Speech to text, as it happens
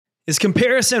Is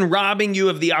comparison robbing you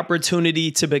of the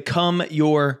opportunity to become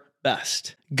your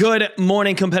best? Good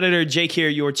morning, competitor. Jake here,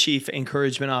 your Chief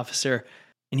Encouragement Officer.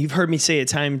 And you've heard me say it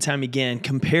time and time again,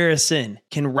 comparison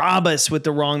can rob us with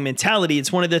the wrong mentality.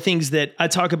 It's one of the things that I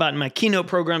talk about in my keynote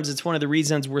programs. It's one of the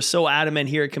reasons we're so adamant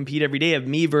here at Compete Every Day of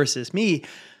me versus me,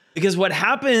 because what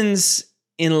happens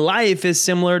in life is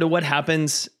similar to what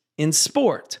happens in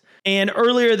sport. And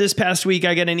earlier this past week,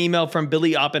 I got an email from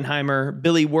Billy Oppenheimer.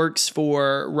 Billy works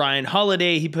for Ryan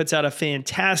Holiday. He puts out a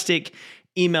fantastic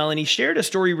email, and he shared a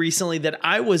story recently that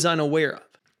I was unaware of.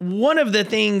 One of the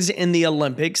things in the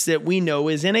Olympics that we know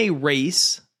is in a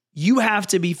race, you have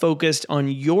to be focused on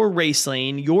your race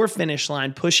lane, your finish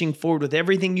line, pushing forward with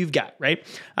everything you've got, right?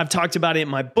 I've talked about it in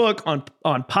my book, on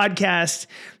podcasts,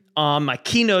 on my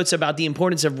keynotes about the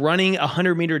importance of running a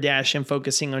 100-meter dash and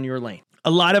focusing on your lane. A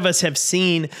lot of us have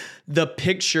seen the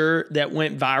picture that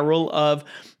went viral of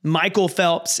Michael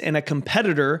Phelps and a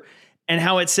competitor, and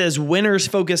how it says winners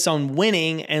focus on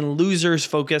winning and losers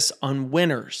focus on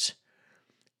winners.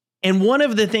 And one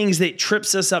of the things that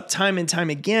trips us up time and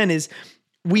time again is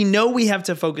we know we have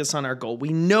to focus on our goal. We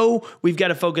know we've got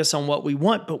to focus on what we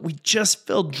want, but we just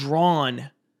feel drawn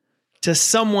to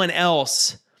someone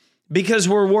else because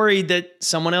we're worried that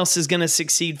someone else is going to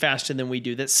succeed faster than we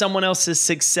do, that someone else's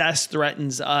success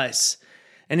threatens us.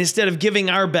 And instead of giving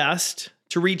our best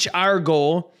to reach our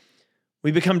goal,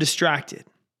 we become distracted.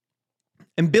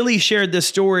 And Billy shared the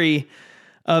story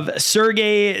of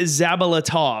Sergey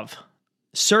Zabalatov.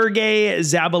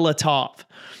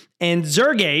 And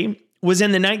Sergey was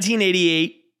in the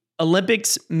 1988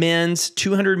 Olympics men's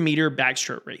 200-meter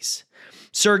backstroke race.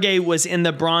 Sergey was in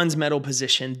the bronze medal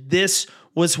position. This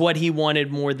was what he wanted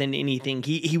more than anything.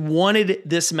 He wanted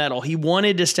this medal. He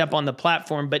wanted to step on the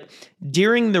platform, but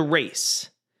during the race,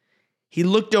 he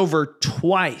looked over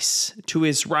twice to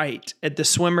his right at the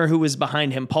swimmer who was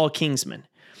behind him, Paul Kingsman.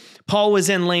 Paul was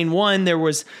in lane one. There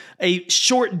was a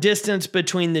short distance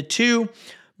between the two,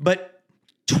 but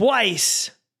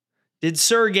twice did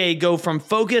Sergey go from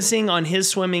focusing on his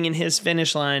swimming and his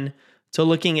finish line to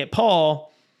looking at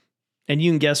Paul, and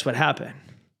you can guess what happened.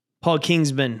 Paul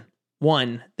Kingsman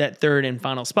won that third and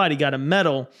final spot. He got a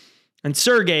medal, and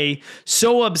Sergey,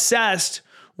 so obsessed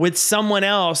with someone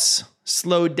else,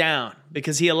 slowed down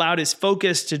because he allowed his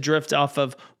focus to drift off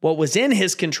of what was in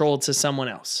his control to someone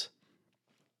else.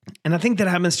 And I think that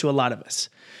happens to a lot of us.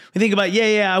 We think about,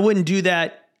 I wouldn't do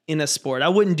that in a sport. I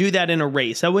wouldn't do that in a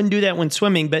race. I wouldn't do that when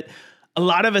swimming. But a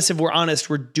lot of us, if we're honest,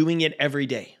 we're doing it every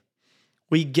day.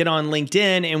 We get on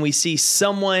LinkedIn and we see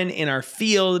someone in our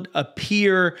field, a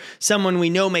peer, someone we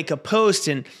know make a post,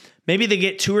 and maybe they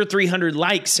get 200 or 300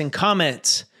 likes and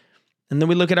comments. And then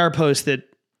we look at our post that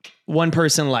one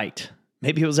person liked.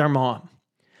 Maybe it was our mom.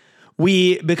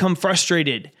 We become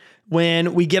frustrated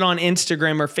when we get on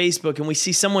Instagram or Facebook and we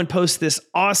see someone post this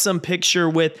awesome picture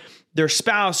with their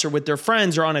spouse or with their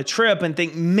friends or on a trip and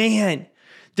think, man,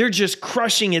 they're just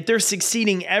crushing it. They're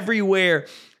succeeding everywhere.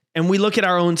 And we look at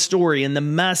our own story and the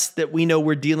mess that we know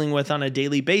we're dealing with on a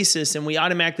daily basis, and we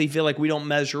automatically feel like we don't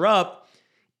measure up,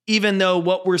 even though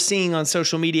what we're seeing on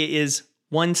social media is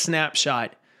one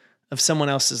snapshot of someone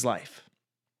else's life.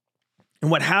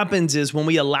 And what happens is when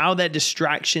we allow that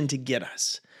distraction to get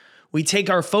us, we take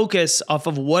our focus off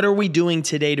of what are we doing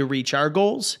today to reach our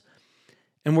goals,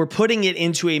 and we're putting it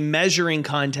into a measuring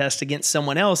contest against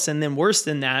someone else. And then worse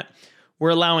than that, we're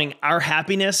allowing our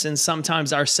happiness and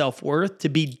sometimes our self-worth to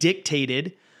be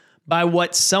dictated by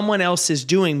what someone else is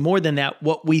doing, more than that,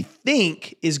 what we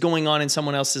think is going on in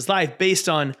someone else's life based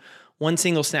on one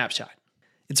single snapshot.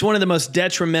 It's one of the most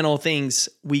detrimental things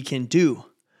we can do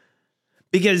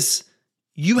because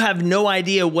you have no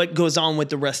idea what goes on with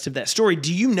the rest of that story.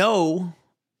 Do you know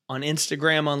on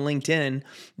Instagram, on LinkedIn,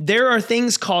 there are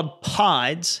things called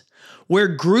pods where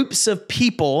groups of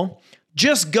people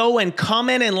just go and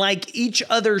comment and like each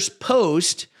other's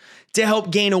post to help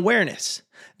gain awareness.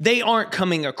 They aren't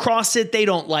coming across it. They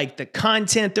don't like the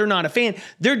content. They're not a fan.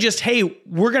 They're just, hey,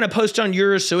 we're going to post on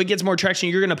yours so it gets more traction.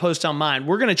 You're going to post on mine.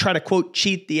 We're going to try to, quote,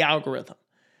 cheat the algorithm.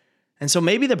 And so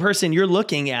maybe the person you're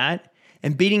looking at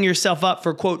and beating yourself up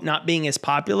for, quote, not being as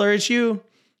popular as you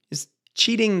is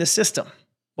cheating the system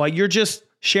while you're just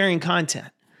sharing content.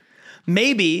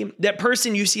 Maybe that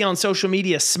person you see on social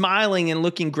media smiling and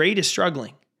looking great is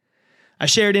struggling. I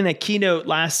shared in a keynote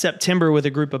last September with a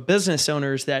group of business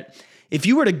owners that if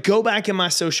you were to go back in my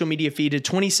social media feed to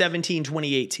 2017,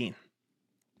 2018,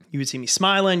 you would see me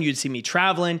smiling, you'd see me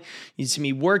traveling, you'd see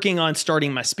me working on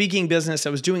starting my speaking business.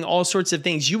 I was doing all sorts of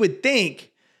things. You would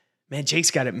think, man, Jake's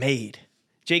got it made.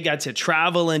 Jake got to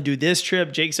travel and do this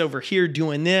trip. Jake's over here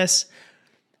doing this.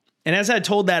 And as I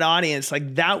told that audience,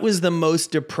 like that was the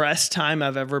most depressed time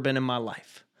I've ever been in my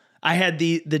life. I had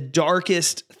the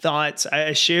darkest thoughts.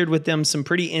 I shared with them some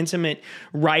pretty intimate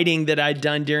writing that I'd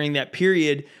done during that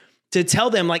period to tell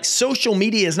them like social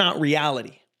media is not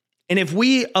reality. And if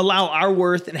we allow our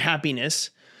worth and happiness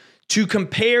to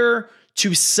compare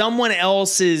to someone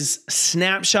else's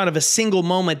snapshot of a single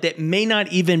moment that may not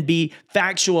even be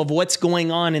factual of what's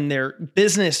going on in their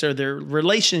business or their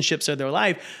relationships or their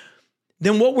life,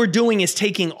 then what we're doing is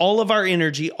taking all of our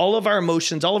energy, all of our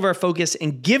emotions, all of our focus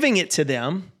and giving it to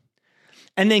them,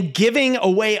 and then giving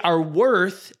away our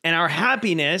worth and our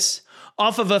happiness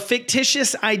off of a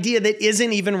fictitious idea that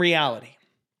isn't even reality.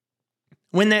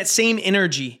 When that same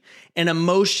energy and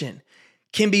emotion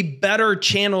can be better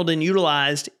channeled and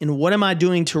utilized in what am I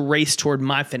doing to race toward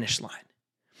my finish line?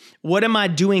 What am I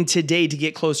doing today to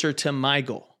get closer to my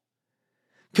goal?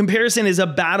 Comparison is a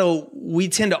battle we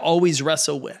tend to always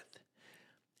wrestle with.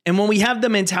 And when we have the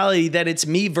mentality that it's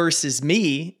me versus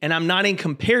me, and I'm not in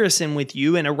comparison with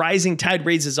you, and a rising tide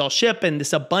raises all ship, and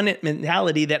this abundant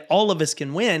mentality that all of us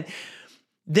can win,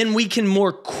 then we can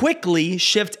more quickly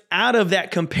shift out of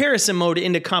that comparison mode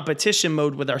into competition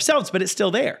mode with ourselves, but it's still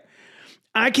there.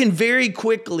 I can very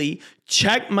quickly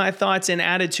check my thoughts and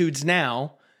attitudes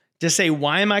now to say,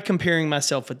 why am I comparing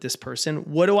myself with this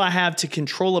person? What do I have to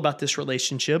control about this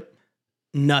relationship?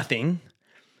 Nothing.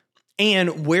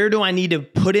 And where do I need to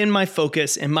put in my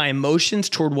focus and my emotions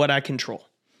toward what I control?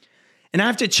 And I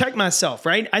have to check myself,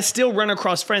 right? I still run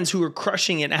across friends who are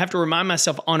crushing it. I have to remind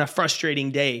myself on a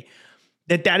frustrating day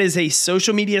that is a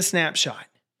social media snapshot.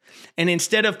 And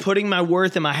instead of putting my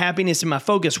worth and my happiness and my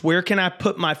focus, where can I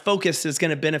put my focus that's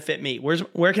going to benefit me?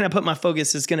 Where can I put my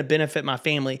focus that's going to benefit my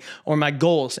family or my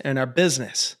goals and our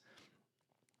business?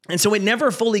 And so it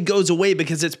never fully goes away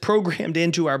because it's programmed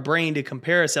into our brain to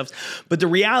compare ourselves. But the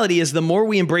reality is the more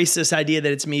we embrace this idea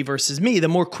that it's me versus me, the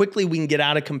more quickly we can get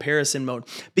out of comparison mode.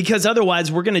 Because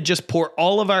otherwise, we're going to just pour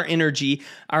all of our energy,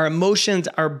 our emotions,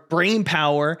 our brain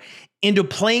power into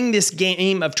playing this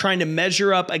game of trying to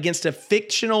measure up against a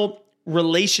fictional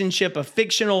relationship, a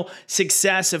fictional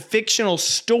success, a fictional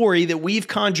story that we've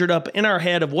conjured up in our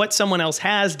head of what someone else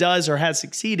has, does, or has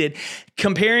succeeded,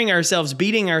 comparing ourselves,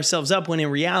 beating ourselves up when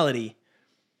in reality,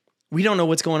 we don't know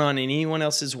what's going on in anyone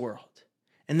else's world.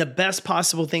 And the best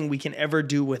possible thing we can ever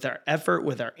do with our effort,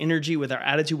 with our energy, with our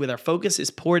attitude, with our focus is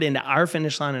pour it into our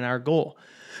finish line and our goal.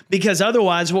 Because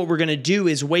otherwise, what we're going to do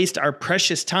is waste our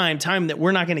precious time that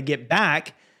we're not going to get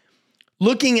back,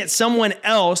 looking at someone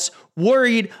else,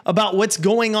 worried about what's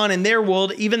going on in their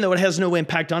world, even though it has no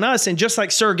impact on us. And just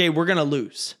like Sergey, we're going to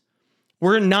lose.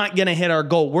 We're not going to hit our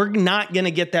goal. We're not going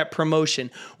to get that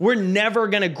promotion. We're never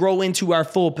going to grow into our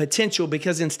full potential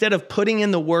because instead of putting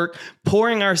in the work,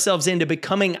 pouring ourselves into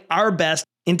becoming our best,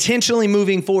 intentionally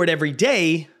moving forward every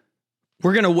day,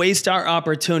 we're going to waste our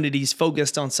opportunities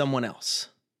focused on someone else.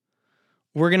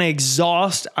 We're going to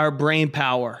exhaust our brain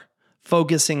power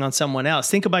focusing on someone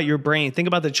else. Think about your brain. Think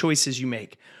about the choices you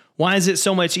make. Why is it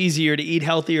so much easier to eat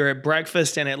healthier at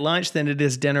breakfast and at lunch than it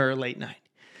is dinner or late night?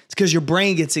 It's because your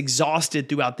brain gets exhausted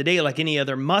throughout the day like any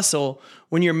other muscle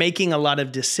when you're making a lot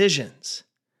of decisions.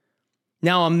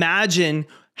 Now imagine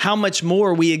how much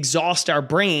more we exhaust our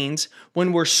brains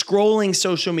when we're scrolling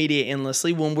social media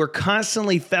endlessly, when we're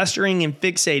constantly festering and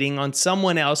fixating on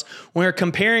someone else, when we're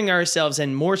comparing ourselves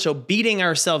and more so beating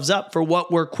ourselves up for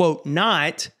what we're, quote,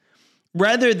 not,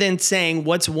 rather than saying,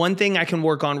 what's one thing I can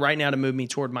work on right now to move me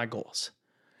toward my goals?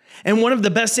 And one of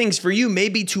the best things for you may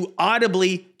be to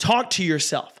audibly talk to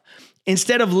yourself.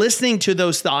 Instead of listening to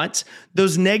those thoughts,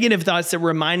 those negative thoughts that are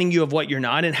reminding you of what you're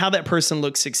not and how that person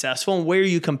looks successful and where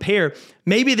you compare,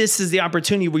 maybe this is the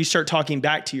opportunity where you start talking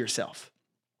back to yourself.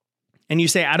 And you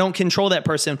say, I don't control that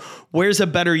person. Where's a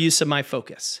better use of my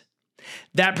focus?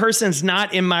 That person's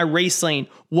not in my race lane.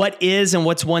 What is and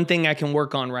what's one thing I can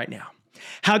work on right now?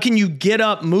 How can you get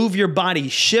up, move your body,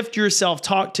 shift your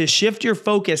self-talk to shift your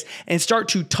focus and start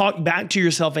to talk back to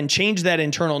yourself and change that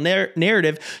internal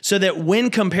narrative so that when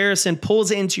comparison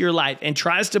pulls into your life and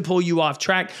tries to pull you off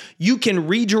track, you can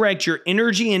redirect your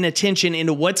energy and attention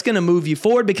into what's going to move you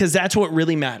forward because that's what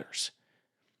really matters.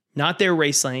 Not their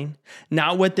race lane,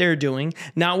 not what they're doing,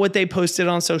 not what they posted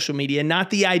on social media, not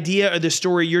the idea or the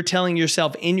story you're telling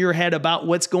yourself in your head about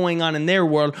what's going on in their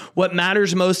world. What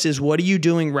matters most is what are you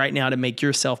doing right now to make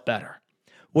yourself better?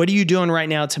 What are you doing right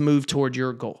now to move toward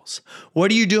your goals?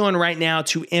 What are you doing right now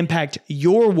to impact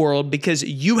your world because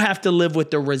you have to live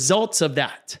with the results of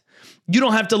that? You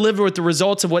don't have to live with the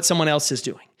results of what someone else is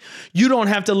doing. You don't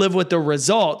have to live with the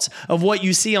results of what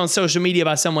you see on social media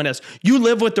by someone else. You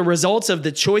live with the results of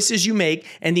the choices you make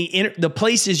and the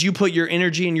places you put your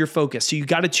energy and your focus. So you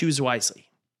got to choose wisely.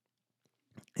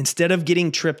 Instead of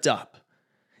getting tripped up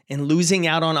and losing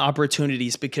out on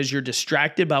opportunities because you're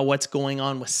distracted by what's going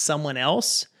on with someone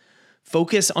else,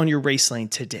 focus on your race lane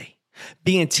today.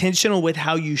 Be intentional with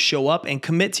how you show up and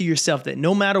commit to yourself that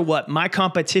no matter what, my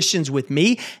competition's with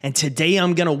me, and today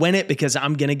I'm going to win it because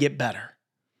I'm going to get better.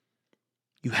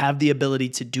 You have the ability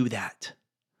to do that.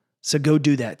 So go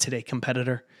do that today,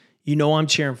 competitor. You know I'm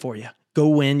cheering for you. Go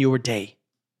win your day.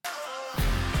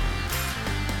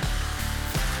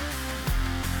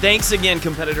 Thanks again,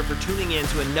 competitor, for tuning in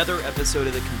to another episode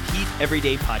of the Compete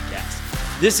Everyday podcast.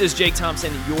 This is Jake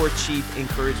Thompson, your Chief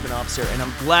Encouragement Officer, and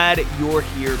I'm glad you're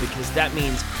here because that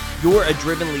means you're a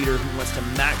driven leader who wants to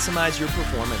maximize your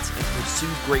performance and pursue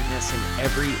greatness in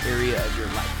every area of your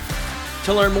life.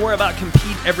 To learn more about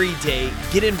Compete Every Day,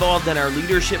 get involved in our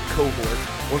leadership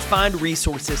cohort, or find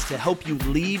resources to help you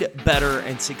lead better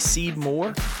and succeed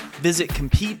more, visit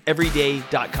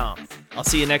CompeteEveryday.com. I'll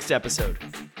see you next episode.